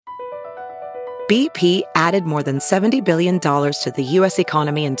BP added more than $70 billion to the U.S.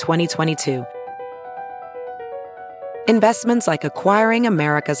 economy in 2022. Investments like acquiring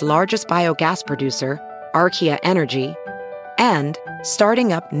America's largest biogas producer, Archaea Energy, and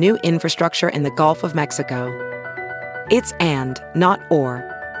starting up new infrastructure in the Gulf of Mexico. It's and, not or.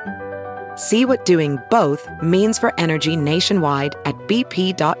 See what doing both means for energy nationwide at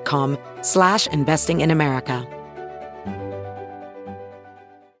bp.com/investing in America.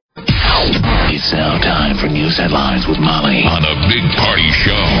 It's now time for news headlines with Molly on a big party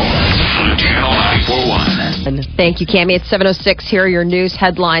show on Channel 94.1. Thank you, Cammie. It's 7:06. Here are your news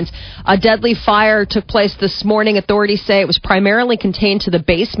headlines. A deadly fire took place this morning. Authorities say it was primarily contained to the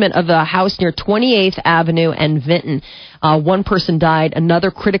basement of a house near 28th Avenue and Vinton. One person died, another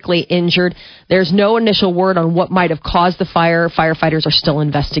critically injured. There's no initial word on what might have caused the fire. Firefighters are still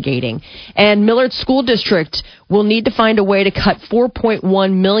investigating. And Millard School District will need to find a way to cut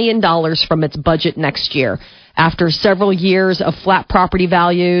 $4.1 million from its budget next year. After several years of flat property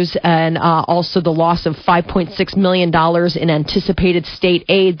values and also the loss of $5.6 million in anticipated state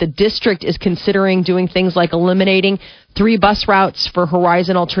aid, the district is considering doing things like eliminating 3 bus routes for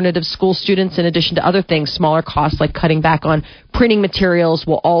Horizon Alternative School students, in addition to other things. Smaller costs like cutting back on printing materials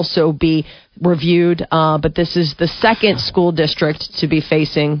will also be reviewed. But this is the second school district to be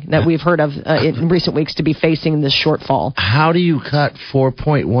facing, that we've heard of in recent weeks, to be facing this shortfall. How do you cut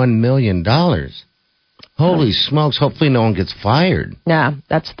 $4.1 million? Holy smokes, hopefully no one gets fired. Yeah,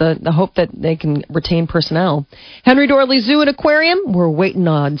 that's the hope, that they can retain personnel. Henry Dorley Zoo and Aquarium, we're waiting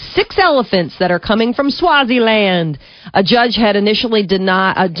on 6 elephants that are coming from Swaziland. A judge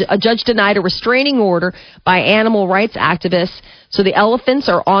denied a restraining order by animal rights activists, so the elephants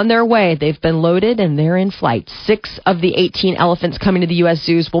are on their way. They've been loaded and they're in flight. 6 of the 18 elephants coming to the U.S.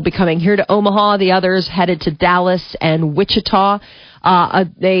 zoos will be coming here to Omaha. The others headed to Dallas and Wichita. A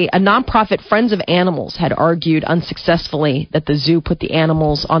nonprofit, Friends of Animals, had argued unsuccessfully that the zoo put the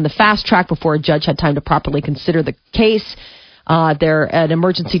animals on the fast track before a judge had time to properly consider the case. An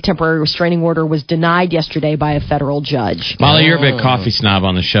emergency temporary restraining order was denied yesterday by a federal judge. Molly, you're a big coffee snob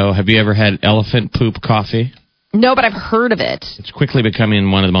on the show. Have you ever had elephant poop coffee? No, but I've heard of it. It's quickly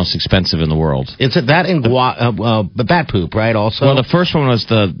becoming one of the most expensive in the world. Is it that in bat poop, right, also? Well, the first one was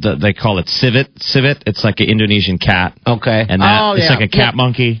they call it civet. Civet, it's like an Indonesian cat. Okay. And it's like a cat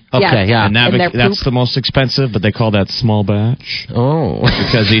monkey. Okay, yeah. And that's the most expensive, but they call that small batch. Oh.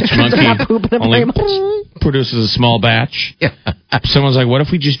 Because each monkey only produces a small batch. Yeah. Someone's like, what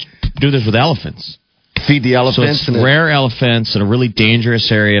if we just do this with elephants? Feed the elephants. So it's rare elephants in a really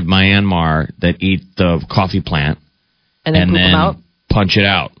dangerous area of Myanmar that eat the coffee plant and then poop them out? Punch it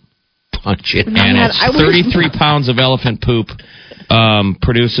out. Punch it. And it's 33 pounds of elephant poop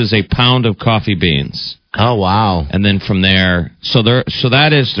produces a pound of coffee beans. Oh, wow. And then from there,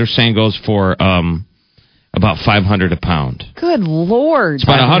 they're saying goes for about $500 a pound. Good Lord. It's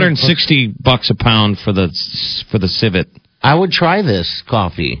about $160 a pound for the civet. I would try this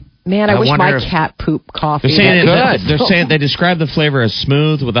coffee. Man, I wish my cat poop coffee. They're saying they describe the flavor as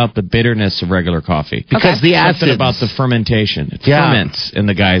smooth without the bitterness of regular coffee. Because the acid about the fermentation. It ferments in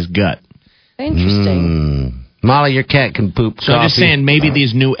the guy's gut. Interesting. Molly, your cat can poop coffee. So I'm just saying, maybe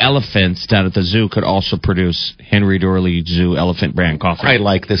these new elephants down at the zoo could also produce Henry Dorley Zoo elephant brand coffee. I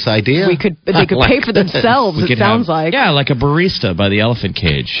like this idea. They could pay for themselves, it sounds like. Yeah, like a barista by the elephant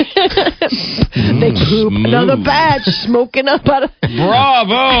cage. They poop another batch, smoking up out of...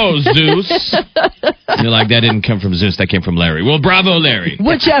 Bravo, Zeus! You're like, that didn't come from Zeus, that came from Larry. Well, bravo, Larry.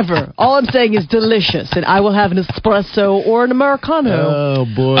 Whichever. All I'm saying is delicious, and I will have an espresso or an Americano. Oh,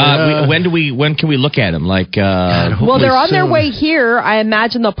 boy. When can we look at them? Like... well, they're on their way here. I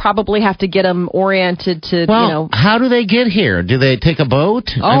imagine they'll probably have to get them oriented to, how do they get here? Do they take a boat?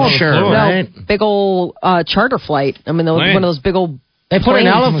 Oh, I'm sure, right? Big old charter flight. I mean, one of those big old... They put an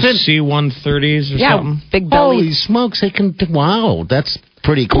elephant... C-130s or something? Yeah, big belly. Holy smokes, they can... Wow, that's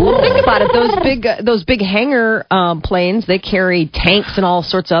pretty cool. Think about it. Those big hangar planes, they carry tanks and all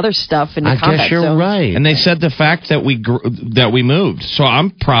sorts of other stuff in the combat zone. I guess you're right. And they said the fact that we moved. So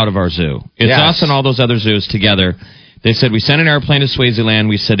I'm proud of our zoo. It's us and all those other zoos together. They said we sent an airplane to Swaziland.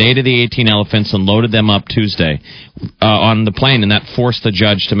 We sedated the 18 elephants and loaded them up Tuesday on the plane, and that forced the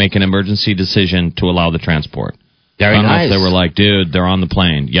judge to make an emergency decision to allow the transport. Very I don't know nice. if they were like, dude, they're on the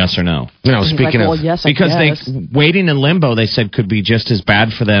plane. Yes or no? Speaking of... yes, because waiting in limbo, they said, could be just as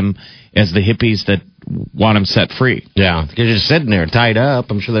bad for them as the hippies that want them set free. Yeah, they're just sitting there tied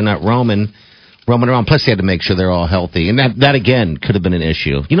up. I'm sure they're not roaming around. Plus, they had to make sure they're all healthy. And that again, could have been an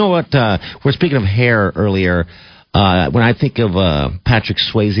issue. You know what? We're speaking of hair earlier. When I think of Patrick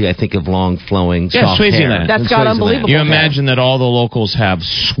Swayze, I think of long, flowing, soft hair. Swaziland. That's got unbelievable You hair. imagine that all the locals have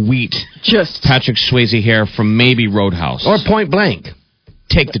sweet Patrick Swayze hair from maybe Roadhouse. Or Point Blank.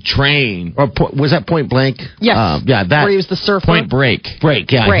 Take the train. Or was that Point Blank? Yes. Yeah, that. Where he was the surfer. Point Break. Yeah, Break.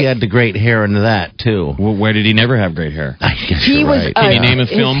 he had the great hair in that, too. Well, where did he never have great hair? I guess He you're was. right. Can you name a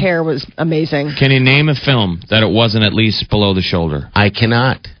film? His hair was amazing. Can you name a film that it wasn't at least below the shoulder? I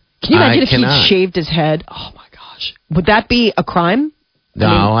cannot. Can you imagine if cannot. he shaved his head? Oh my gosh, would that be a crime?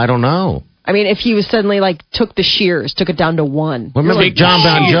 No, I don't know. I mean, if he was suddenly took the shears, took it down to one. Well, remember You're like, John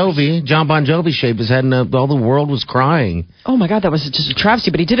Bon "Jeez." Jovi? John Bon Jovi shaved his head, and all the world was crying. Oh my God, that was just a travesty.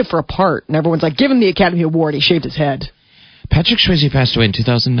 But he did it for a part, and everyone's like, "Give him the Academy Award." He shaved his head. Patrick Swayze passed away in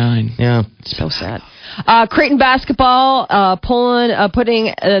 2009. Yeah. So sad. Creighton basketball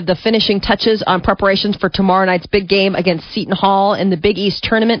putting the finishing touches on preparations for tomorrow night's big game against Seton Hall in the Big East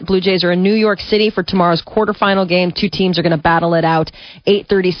tournament. Blue Jays are in New York City for tomorrow's quarterfinal game. Two teams are going to battle it out.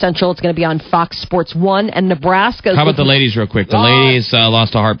 8:30 Central. It's going to be on Fox Sports 1. And Nebraska. How about the ladies real quick? The ladies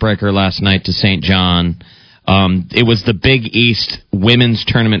lost a heartbreaker last night to St. John. It was the Big East women's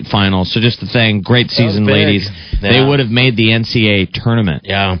tournament final. So just the thing, great season, ladies. Yeah. They would have made the NCAA tournament.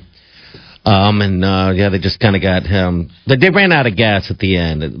 Yeah. They just kind of got they ran out of gas at the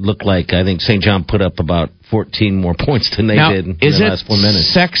end. It looked like, I think St. John put up about 14 more points than they did in the last 4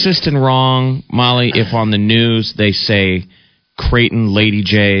 minutes. Sexist and wrong, Molly, if on the news they say Creighton Lady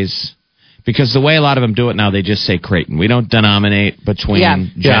Jays? Because the way a lot of them do it now, they just say Creighton. We don't denominate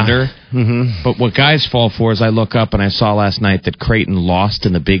between gender. Yeah. Mm-hmm. But what guys fall for is I look up and I saw last night that Creighton lost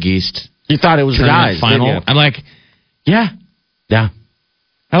in the Big East You thought it was the tournament guys final. didn't you? I'm like, yeah. Yeah.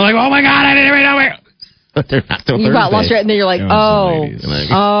 I'm like, oh my God, I didn't even know it. But they're not the You got lost Thursday. right, and then you're like, It was the oh, ladies.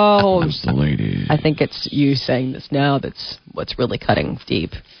 oh. It was the ladies. I think it's you saying this now that's what's really cutting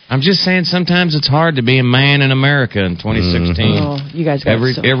deep. I'm just saying sometimes it's hard to be a man in America in 2016. Oh, you guys got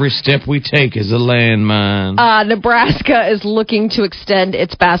Every step we take is a landmine. Nebraska is looking to extend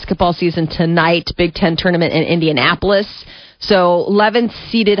its basketball season tonight. Big Ten tournament in Indianapolis. So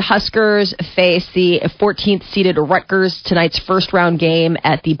 11th-seeded Huskers face the 14th-seeded Rutgers tonight's first-round game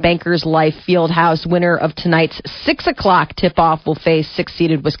at the Bankers Life Fieldhouse. Winner of tonight's 6 o'clock tip-off will face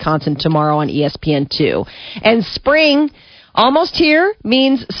 6th-seeded Wisconsin tomorrow on ESPN2. And spring, almost here,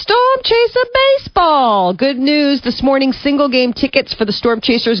 means Storm Chaser baseball. Good news this morning, single-game tickets for the Storm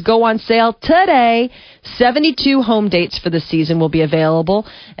Chasers go on sale today. 72 home dates for the season will be available,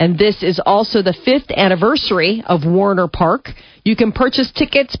 and this is also the 5th anniversary of Warner Park. You can purchase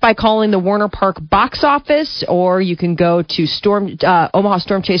tickets by calling the Warner Park box office, or you can go to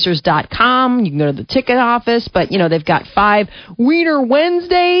OmahaStormChasers.com. You can go to the ticket office, but, they've got 5 Wiener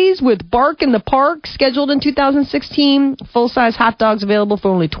Wednesdays with Bark in the Park scheduled in 2016. Full-size hot dogs available for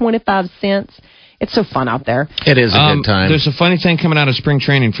only 25 cents. It's so fun out there. It is a good time. There's a funny thing coming out of spring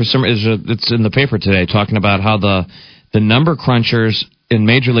training. It's in the paper today, talking about how the number crunchers in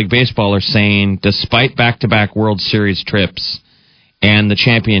Major League Baseball are saying, despite back-to-back World Series trips and the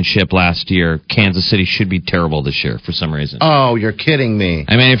championship last year, Kansas City should be terrible this year for some reason. Oh, you're kidding me.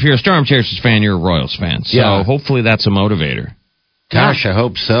 I mean, if you're a Storm Chasers fan, you're a Royals fan. So hopefully that's a motivator. Gosh, I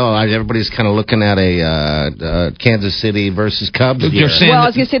hope so. Everybody's kind of looking at a Kansas City versus Cubs year. Well, I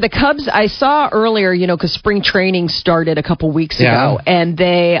was going to say the Cubs, I saw earlier, because spring training started a couple weeks ago, and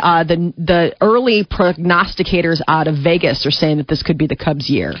they the early prognosticators out of Vegas are saying that this could be the Cubs'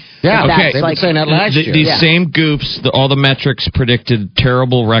 year. Yeah, okay. They've been saying that last year. These same goofs, all the metrics predicted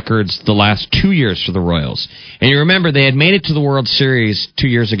terrible records the last 2 years for the Royals. And you remember they had made it to the World Series 2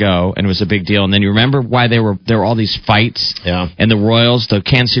 years ago, and it was a big deal. And then you remember why there were all these fights. Yeah. And the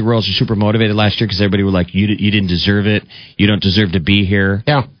Kansas City Royals were super motivated last year because everybody were like, you didn't deserve it. You don't deserve to be here.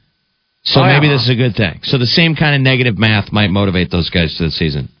 Yeah. So maybe this is a good thing. So the same kind of negative math might motivate those guys to the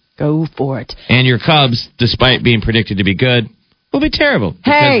season. Go for it. And your Cubs, despite being predicted to be good, will be terrible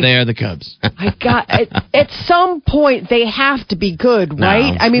because they are the Cubs. At some point they have to be good,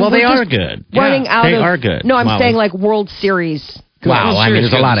 right? No. I mean, they are good. Running out they of, are good. No, I'm saying like World Series. Wow, I mean,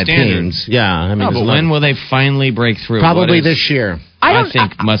 there's a lot of standards. teams. Yeah, I mean, but when will they finally break through? Probably this year. I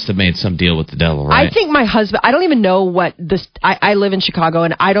think must have made some deal with the devil, right? I think my husband, I don't even know what this, I live in Chicago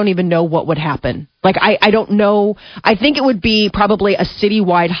and I don't even know what would happen. Like, I don't know. I think it would be probably a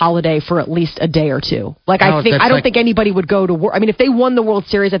citywide holiday for at least a day or two. Like, I don't think anybody would go to work. I mean, if they won the World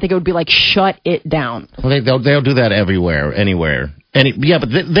Series, I think it would be like, shut it down. Well, they'll do that everywhere, anywhere. But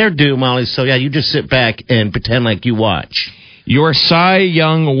they're due, Molly, so yeah, you just sit back and pretend like you watch. Your Cy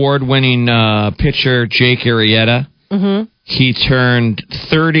Young Award-winning pitcher, Jake Arrieta, he turned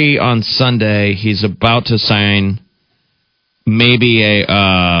 30 on Sunday. He's about to sign maybe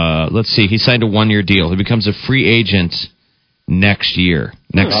let's see, he signed a 1-year deal. He becomes a free agent next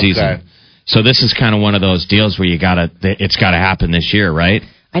season. So this is kind of one of those deals where it's got to happen this year, right?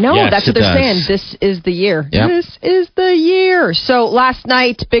 I know, that's what they're saying. This is the year. Yep. This is the year. So last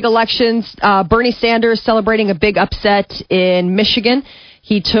night, big elections. Bernie Sanders celebrating a big upset in Michigan.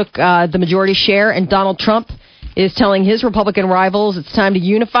 He took the majority share, and Donald Trump is telling his Republican rivals it's time to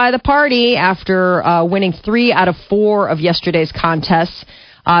unify the party after winning 3 out of 4 of yesterday's contests.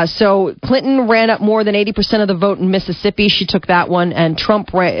 So Clinton ran up more than 80% of the vote in Mississippi. She took that one. And Trump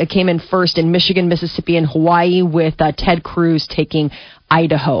came in first in Michigan, Mississippi, and Hawaii, with Ted Cruz taking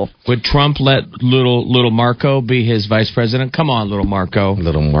Idaho. Would Trump let little Marco be his vice president? Come on, little Marco.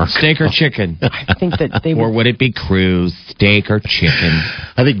 Little Marco. Steak or chicken? I think that they would. Or would it be Cruz, steak or chicken?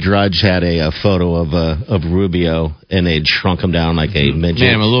 I think Drudge had a photo of Rubio, and they'd shrunk him down like a midget.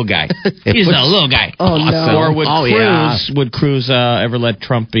 Man, I'm a little guy. He's a little guy. Oh, no. Or would Cruz ever let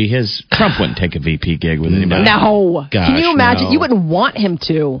Trump be his... Trump wouldn't take a VP gig with anybody. No. Gosh, can you imagine? No. You wouldn't want him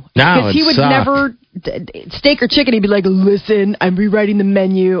to. No, because he would never... Steak or chicken, he'd be like, listen, I'm rewriting the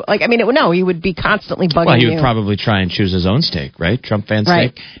menu. Like, I mean, he would be constantly bugging you. Well, he would probably try and choose his own steak, right? Trump fan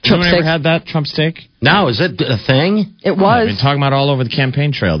steak. Trump Anyone ever had that, Trump steak? No, is it a thing? It was. I've been talking about all over the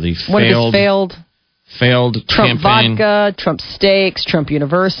campaign trail. One of his failed Trump campaign. Vodka, Trump steaks, Trump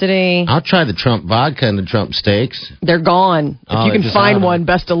University. I'll try the Trump vodka and the Trump steaks. They're gone. If you can find one,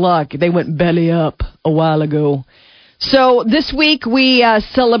 best of luck. They went belly up a while ago. So this week we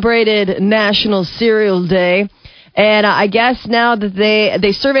celebrated National Cereal Day, and I guess now that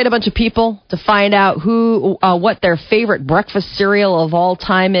they surveyed a bunch of people to find out what their favorite breakfast cereal of all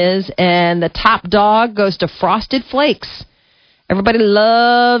time is, and the top dog goes to Frosted Flakes. Everybody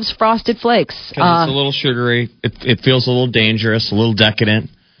loves Frosted Flakes. It's a little sugary. It feels a little dangerous, a little decadent,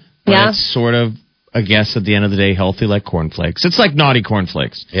 but it's sort of, I guess, at the end of the day, healthy like cornflakes. It's like naughty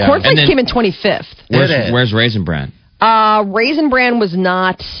cornflakes. Yeah. Cornflakes came in 25th. Where's Raisin Bran? Raisin Bran was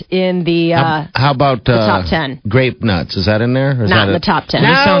not in the how about the top 10. Grape Nuts? Is that in there? Or is not in the top 10.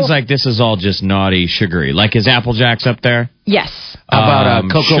 Well, this sounds like this is all just naughty, sugary. Like, is Apple Jacks up there? Yes. How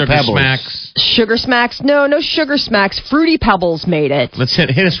about Cocoa Sugar Pebbles? Smacks? Sugar Smacks? No Sugar Smacks. Fruity Pebbles made it. Let's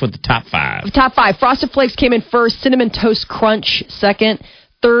hit us with the top 5. Top 5. Frosted Flakes came in first. Cinnamon Toast Crunch second.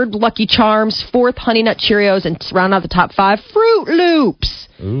 Third, Lucky Charms. Fourth, Honey Nut Cheerios. And to round out the top 5, Fruit Loops.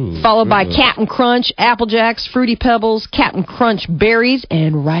 Ooh, followed by Captain Crunch, Apple Jacks, Fruity Pebbles, Captain Crunch Berries,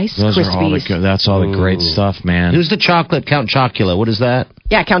 and Rice Krispies. That's all the great stuff, man. Who's the chocolate? Count Chocula. What is that?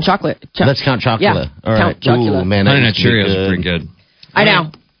 Yeah, Count Chocolate. That's Count Chocula. Yeah, all right. Count Chocula. Ooh, man, Honey Nut Cheerios is pretty good. I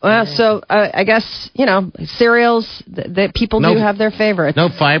know. Well, so I guess, cereals, that people do have their favorites. No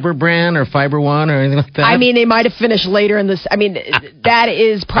Fiber Brand or Fiber One or anything like that? I mean, they might have finished later in this. I mean, that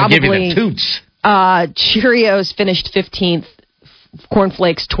is probably... I'll give you the toots. Cheerios finished 15th.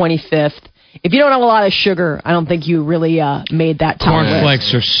 Cornflakes 25th. If you don't have a lot of sugar, I don't think you really made that top list.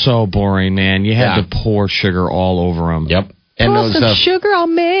 Cornflakes are so boring, man. You had to pour sugar all over them. Yep. And pour some sugar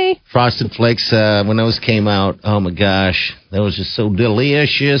on me. Frosted Flakes, when those came out, oh my gosh, that was just so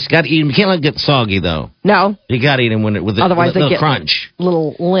delicious. Got to eat them. You can't let them get soggy though. No. You got to eat them with a little crunch.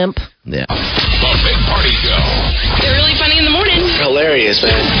 Little limp. Yeah. The Big Party Show. They're really funny in the morning. Hilarious,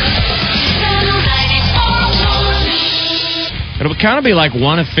 man. It'll kind of be like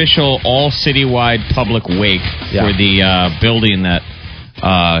one official all citywide public wake for the building that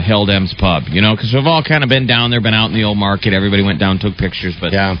held M's Pub. Because we've all kind of been down there, been out in the old market. Everybody went down, took pictures. But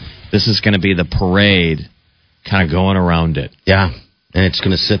this is going to be the parade kind of going around it. Yeah. And it's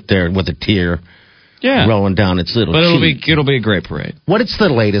going to sit there with a tear rolling down its little cheek. It'll be a great parade. What is the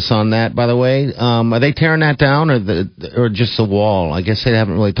latest on that, by the way? Are they tearing that down or just the wall? I guess they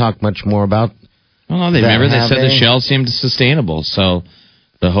haven't really talked much more about. Well, they said the shell seemed sustainable, so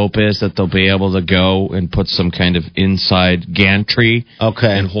the hope is that they'll be able to go and put some kind of inside gantry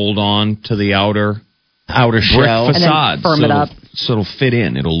and hold on to the outer shell brick facade. And then firm it up. So it'll fit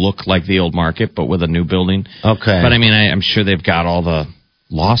in. It'll look like the old market, but with a new building. Okay. But, I mean, I'm sure they've got all the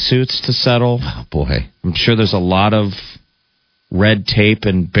lawsuits to settle. Oh, boy. I'm sure there's a lot of red tape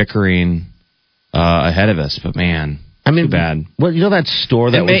and bickering ahead of us, but, man... too bad. Well, that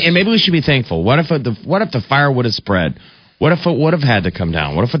store that and maybe we should be thankful. What if the fire would have spread? What if it would have had to come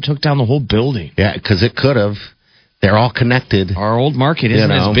down? What if it took down the whole building? Yeah, because it could have. They're all connected. Our old market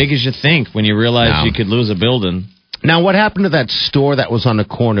isn't as big as you think when you realize you could lose a building. Now, what happened to that store that was on the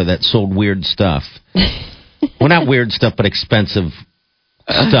corner that sold weird stuff? Well, not weird stuff, but expensive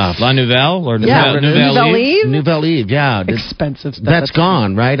stuff. La Nouvelle or Nouvelle Eve? Nouvelle Eve, yeah. Expensive stuff. That's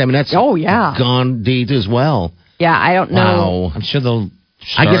gone, right? I mean, that's gone deed as well. Yeah, I don't know. Wow. I'm sure they'll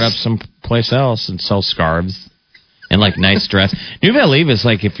start up someplace else and sell scarves. and like nice dress. Nouvelle Eve is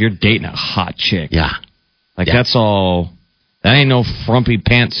like if you're dating a hot chick. Yeah. Like that's all. That ain't no frumpy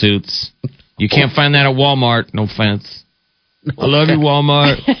pantsuits. You can't find that at Walmart. No offense. I love you,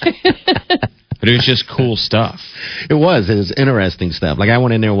 Walmart. But it was just cool stuff. It was interesting stuff. Like I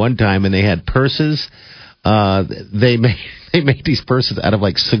went in there one time and they had purses. They made these purses out of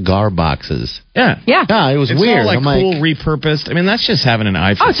like cigar boxes. Yeah. It was it's weird. All like cool, repurposed. I mean, that's just having an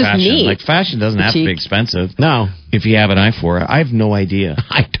eye for it's just fashion. neat. Like fashion doesn't have to be expensive. No, if you have an eye for it. I have no idea.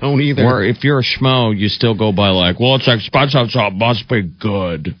 I don't either. Or if you're a schmo, you still go by like, well, it's expensive, so it must be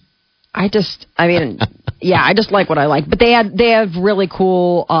good. I just like what I like. But they have really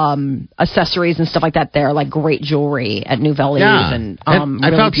cool accessories and stuff like that there, like great jewelry at Nouvelle Eve and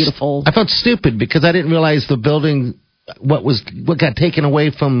really beautiful. I felt stupid because I didn't realize the building, what got taken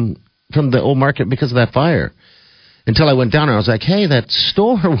away from the old market because of that fire. Until I went down there, I was like, hey, that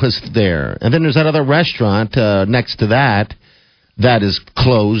store was there. And then there's that other restaurant next to that. That is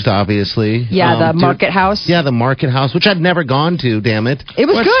closed, obviously. Yeah, the Market House. Yeah, the Market House, which I'd never gone to, damn it. It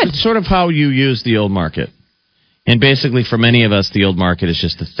was good. It's sort of how you use the old market. And basically, for many of us, the old market is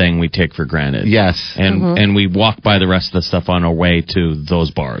just a thing we take for granted. Yes. And we walk by the rest of the stuff on our way to those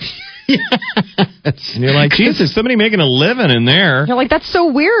bars. And you're like, Jesus, somebody making a living in there. You're like, that's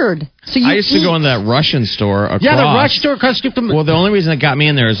so weird. So I used to go in that Russian store across. Yeah, the Russian store across from. Well, the only reason that got me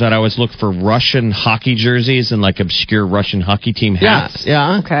in there is that I always looked for Russian hockey jerseys and like obscure Russian hockey team hats.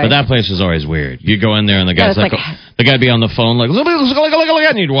 Yeah. Okay. But that place was always weird. You go in there and the guy's the guy'd be on the phone like, look,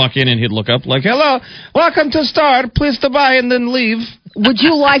 and you'd walk in and he'd look up like, hello, welcome to store, please to buy and then leave. Would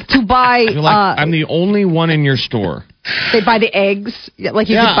you like to buy? You're like, I'm the only one in your store. They buy the eggs, like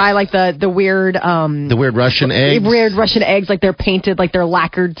you could buy like the weird the weird Russian eggs. Weird Russian eggs, like they're painted, like they're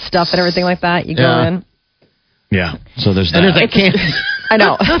lacquered stuff and everything like that. You go in. Yeah. So there's that. And there's that candy. I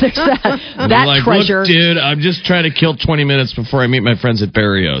know. There's that. That like, treasure. Look, dude, I'm just trying to kill 20 minutes before I meet my friends at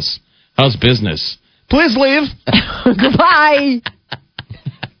Barrios. How's business? Please leave. Goodbye.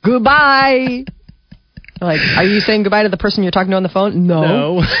 Goodbye. Like, are you saying goodbye to the person you're talking to on the phone?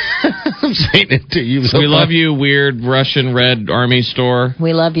 No. I'm saying it to you. We love you, weird Russian Red Army store.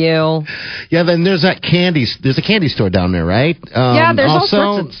 We love you. Yeah, then there's that there's a candy store down there, right? Yeah, there's also,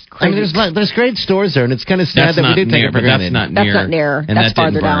 all sorts of crazy. There's great stores there, and it's kind of sad that we do take it for granted. That's not near. And that's that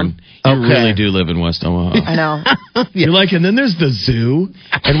farther down. You really do live in West Omaha. I know. You're like, and then there's the zoo,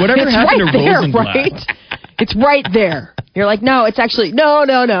 and whatever happened right to there, Rosenblatt. Right? It's right there. You're like, no, it's actually, no.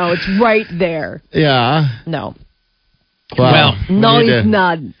 It's right there. Yeah. No. Well, no, it's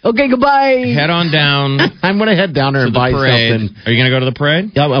not. Okay, goodbye. Head on down. I'm going to head down there and buy something. Are you going to go to the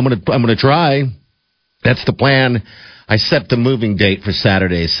parade? Yeah, I'm going to try. That's the plan. I set the moving date for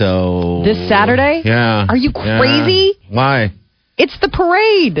Saturday, so... This Saturday? Yeah. Are you crazy? Yeah. Why? It's the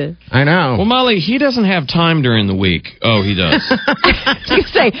parade. I know. Well, Molly, he doesn't have time during the week. Oh, he does. You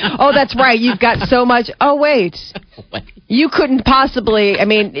say, oh, that's right. You've got so much. Oh, wait. You couldn't possibly. I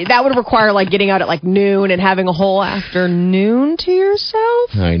mean, that would require like getting out at like noon and having a whole afternoon to yourself.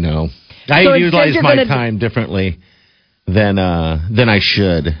 I know. I utilize my time differently than I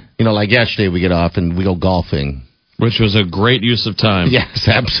should. You know, like yesterday we get off and we go golfing. Which was a great use of time. Yes,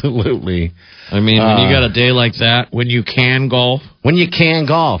 absolutely. I mean, when you got a day like that, when you can golf. When you can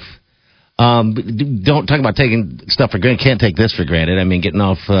golf. Don't talk about taking stuff for granted. Can't take this for granted. I mean, getting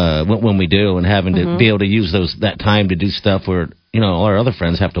off when we do and having to be able to use that time to do stuff where, you know, all our other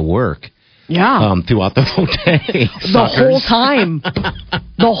friends have to work. Yeah. Throughout the whole day. The whole time.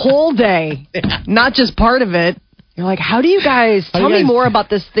 The whole day. Not just part of it. You're like, how do you guys... Tell me more about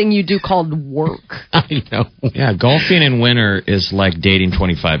this thing you do called work. I know. Yeah, golfing in winter is like dating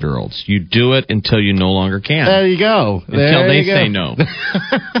 25-year-olds. You do it until you no longer can. There you go. Until they say no.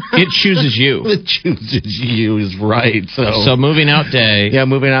 It chooses you. It chooses you is right. So moving out day. Yeah,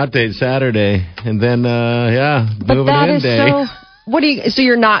 moving out day Saturday. And then, but moving in day. So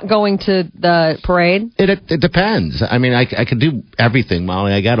you're not going to the parade? It depends. I mean, I could do everything,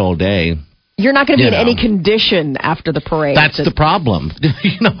 Molly. I got all day. You're not going to be in any condition after the parade. That's the problem.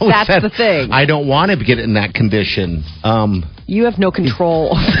 That's the thing. I don't want to get in that condition. You have no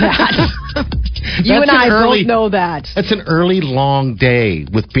control of that. You and I both know that. That's an early, long day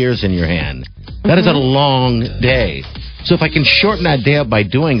with beers in your hand. That is a long day. So if I can shorten that day up by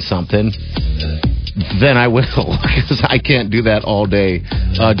doing something, then I will. Because I can't do that all day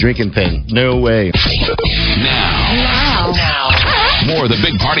drinking thing. No way. Now. More of the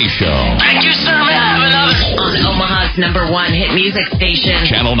Big Party Show. Thank you, sir. May I have another? On Omaha's #1 hit music station.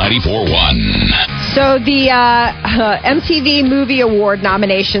 Channel 94.1. So the MTV Movie Award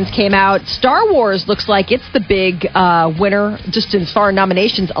nominations came out. Star Wars looks like it's the big winner, just as far as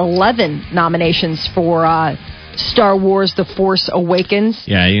nominations. 11 nominations for Star Wars: The Force Awakens.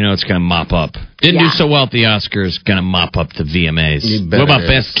 Yeah, you know it's going to mop up. Didn't do so well at the Oscars. Going to mop up the VMAs. What about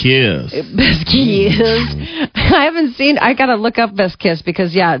Best Kiss? Best Kiss. I haven't seen. I got to look up Best Kiss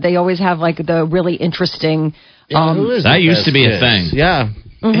because they always have like the really interesting. That used to be a thing. Yeah.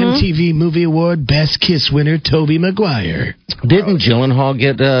 MTV Movie Award Best Kiss winner Tobey Maguire. Didn't Gyllenhaal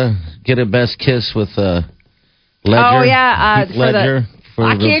get a Best Kiss with Ledger? Oh yeah, Heath Ledger.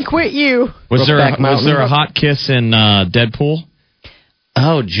 I Can't Quit You. Was there a hot kiss in Deadpool?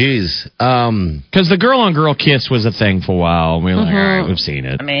 Oh, geez. Because the girl-on-girl kiss was a thing for a while. We were like, all right, we've seen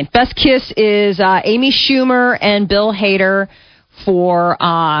it. I mean, Best Kiss is Amy Schumer and Bill Hader for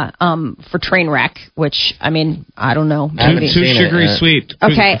Trainwreck, which, I mean, I don't know. Too sugary sweet.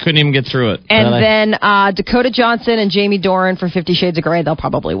 Okay. Couldn't even get through it. And then Dakota Johnson and Jamie Dornan for 50 Shades of Grey. They'll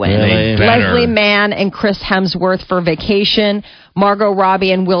probably win. Really? Leslie Mann and Chris Hemsworth for Vacation. Margot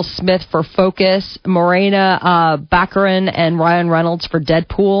Robbie and Will Smith for Focus. Morena Baccarin and Ryan Reynolds for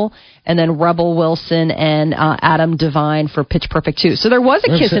Deadpool. And then Rebel Wilson and Adam Devine for Pitch Perfect 2. So there was a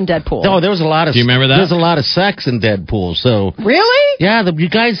kiss in Deadpool. Oh, there was a lot of. Do you remember that? There was a lot of sex in Deadpool. So really, yeah, you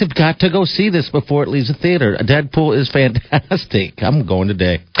guys have got to go see this before it leaves the theater. Deadpool is fantastic. I'm going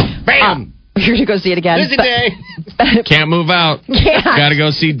today. Bam. You're gonna go see it again. Busy day. Can't move out. Can't. Got to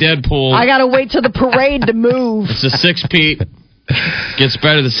go see Deadpool. I gotta wait till the parade to move. It's a 6-peat. Gets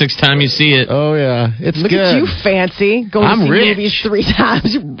better the 6th time you see it. Oh yeah, it's Look good. at you, fancy. Going to see rich. movies 3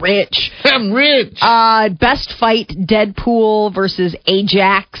 times. Rich. I'm rich. Best fight: Deadpool versus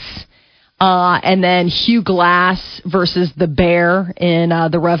Ajax. And then Hugh Glass versus the Bear in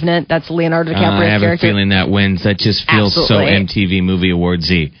The Revenant. That's Leonardo DiCaprio's character. I have a feeling that wins. That just feels so MTV Movie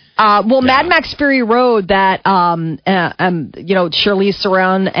Awards-y. Mad Max Fury Road, that Charlize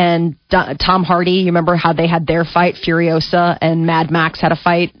Theron and Tom Hardy. You remember how they had their fight? Furiosa and Mad Max had a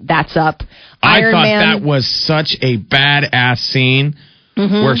fight. That's up. I thought that was such a badass scene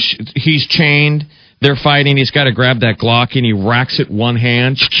where he's chained. They're fighting. He's got to grab that Glock and he racks it one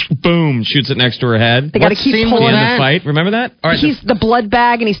hand. Boom! Shoots it next to her head. They got to keep pulling the fight. Remember that? All right, he's the blood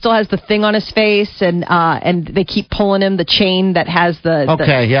bag and he still has the thing on his face, and they keep pulling him the chain that has the.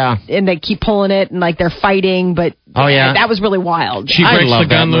 And they keep pulling it and like they're fighting, but that was really wild. She breaks the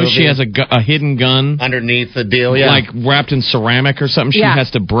gun loose. She has a hidden gun underneath the deal, like wrapped in ceramic or something. She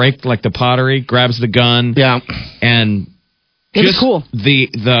has to break like the pottery, grabs the gun, and it was cool.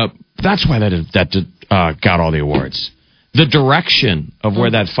 That's why that got all the awards. The direction of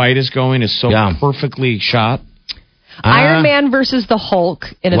where that fight is going is so perfectly shot. Iron Man versus the Hulk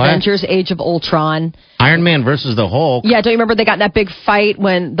in Avengers Age of Ultron. Iron Man versus the Hulk? Yeah, don't you remember they got in that big fight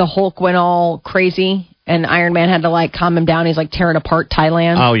when the Hulk went all crazy? And Iron Man had to like calm him down. He's like tearing apart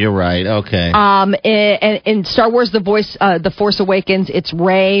Thailand. Oh, you're right. Okay. In Star Wars: The Force Awakens, it's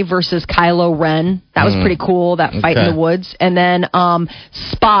Rey versus Kylo Ren. That was pretty cool. That fight in the woods. And then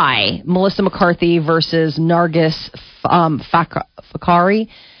Spy, Melissa McCarthy versus Nargis Fakhari.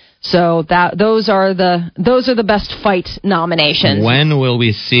 So those are the best fight nominations. When will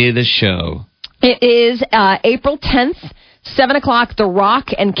we see the show? It is April 10th. 7 o'clock, The Rock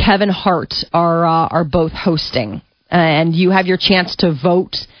and Kevin Hart are both hosting. And you have your chance to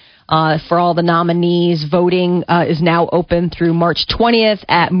vote for all the nominees. Voting is now open through March 20th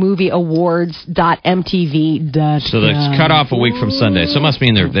at movieawards.mtv.com. So it's cut off a week from Sunday. So it must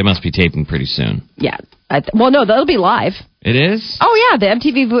mean they must be taping pretty soon. Yeah. No, they'll be live. It is? Oh, yeah, the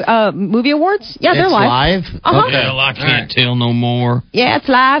MTV Movie Awards. Yeah, they're live. Okay, well, I can't tell no more. Yeah, it's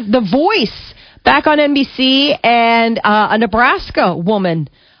live. The Voice. Back on NBC, and a Nebraska woman,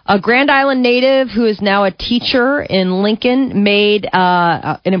 a Grand Island native who is now a teacher in Lincoln, made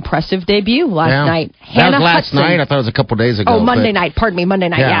an impressive debut last night. That was last night? I thought it was a couple days ago. Oh, Monday night. Pardon me, Monday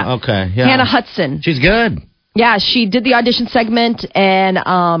night, yeah. Okay, yeah. Hannah Hudson. She's good. Yeah, she did the audition segment, and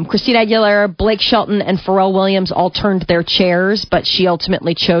Christina Aguilera, Blake Shelton, and Pharrell Williams all turned their chairs, but she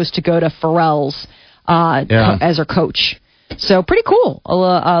ultimately chose to go to Pharrell's as her coach. So pretty cool, a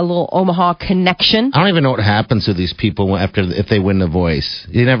little Omaha connection. I don't even know what happens to these people if they win The Voice.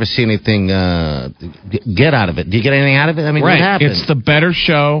 You never see anything get out of it. Do you get anything out of it? I mean, what happens? It's the better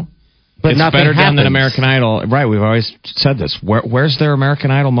show. But it's better done than American Idol. Right, we've always said this. Where's their American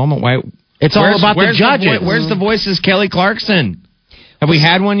Idol moment? It's all about the judges. Where's the Voice's Kelly Clarkson? Have we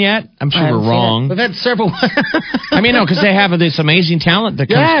had one yet? I'm sure we're wrong. We've had several. I mean, no, because they have this amazing talent that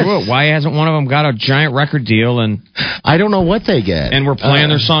comes through it. Why hasn't one of them got a giant record deal? And I don't know what they get. And we're playing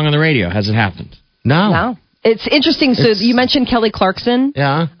their song on the radio. Has it happened? No. No. It's interesting. So you mentioned Kelly Clarkson.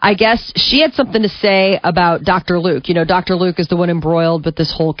 Yeah. I guess she had something to say about Dr. Luke. You know, Dr. Luke is the one embroiled with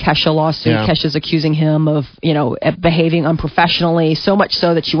this whole Kesha lawsuit. Yeah. Kesha's accusing him of, behaving unprofessionally, so much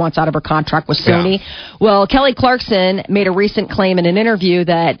so that she wants out of her contract with Sony. Yeah. Well, Kelly Clarkson made a recent claim in an interview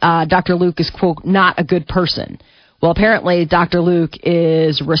that Dr. Luke is, quote, not a good person. Well, apparently Dr. Luke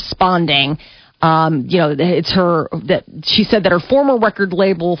is responding. It's her that she said that her former record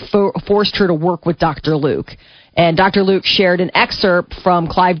label forced her to work with Dr. Luke. And Dr. Luke shared an excerpt from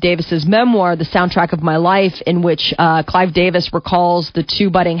Clive Davis's memoir, The Soundtrack of My Life, in which Clive Davis recalls the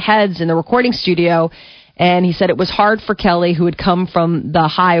two butting heads in the recording studio. And he said it was hard for Kelly, who had come from the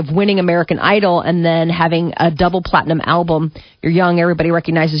high of winning American Idol and then having a double platinum album. You're young, everybody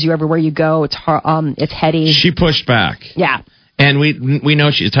recognizes you everywhere you go. It's heady. She pushed back. Yeah. And we know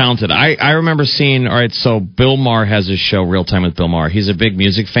she's talented. I remember seeing, all right, so Bill Maher has his show, Real Time with Bill Maher. He's a big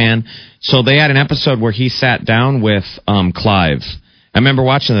music fan. So they had an episode where he sat down with Clive. I remember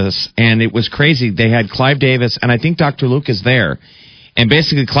watching this, and it was crazy. They had Clive Davis, and I think Dr. Luke is there. And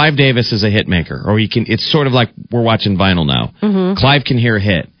basically, Clive Davis is a hit maker. Or it's sort of like we're watching vinyl now. Mm-hmm. Clive can hear a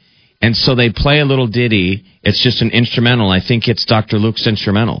hit. And so they play a little ditty. It's just an instrumental. I think it's Dr. Luke's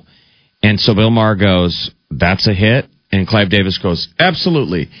instrumental. And so Bill Maher goes, that's a hit? And Clive Davis goes,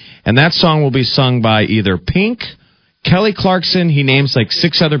 absolutely. And that song will be sung by either Pink, Kelly Clarkson. He names like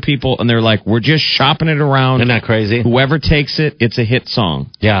 6 other people, and they're like, we're just shopping it around. Isn't that crazy? Whoever takes it, it's a hit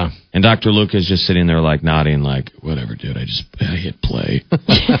song. Yeah. And Dr. Luke is just sitting there like nodding, like, whatever, dude. I hit play.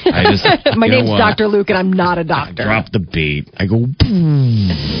 My name's Dr. Luke, and I'm not a doctor. I drop the beat. I go, boom.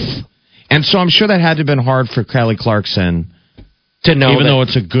 And so I'm sure that had to have been hard for Kelly Clarkson to know, even though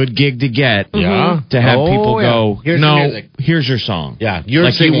it's a good gig to get, to have people go, here's your song. Yeah, you're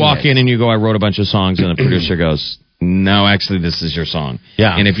like you walk it. in and you go, I wrote a bunch of songs, and the producer goes, no, actually, this is your song.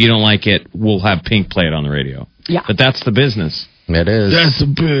 Yeah. And if you don't like it, we'll have Pink play it on the radio. Yeah. But that's the business. It is. That's the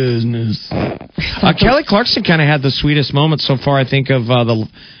business. Kelly Clarkson kind of had the sweetest moment so far, I think, of the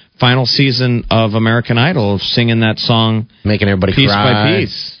final season of American Idol, of singing that song, making everybody piece cry. by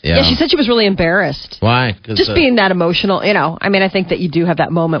piece. Yeah, she said she was really embarrassed. Why? Just being that emotional, I mean, I think that you do have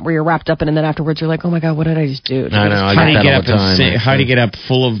that moment where you're wrapped up in, and then afterwards you're like, oh my God, what did I just do? I know. How do you get up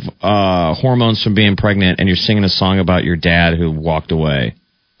full of hormones from being pregnant, and you're singing a song about your dad who walked away?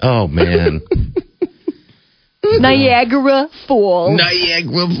 Oh, man. Niagara Falls.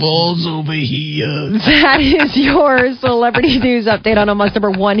 Niagara Falls over here. That is your celebrity news update on Omaha's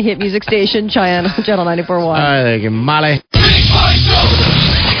 #1 hit music station, Cheyenne, Channel 94.1. Thank you, Molly.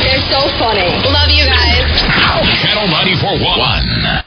 They're so funny. Love you guys. Channel 94.1.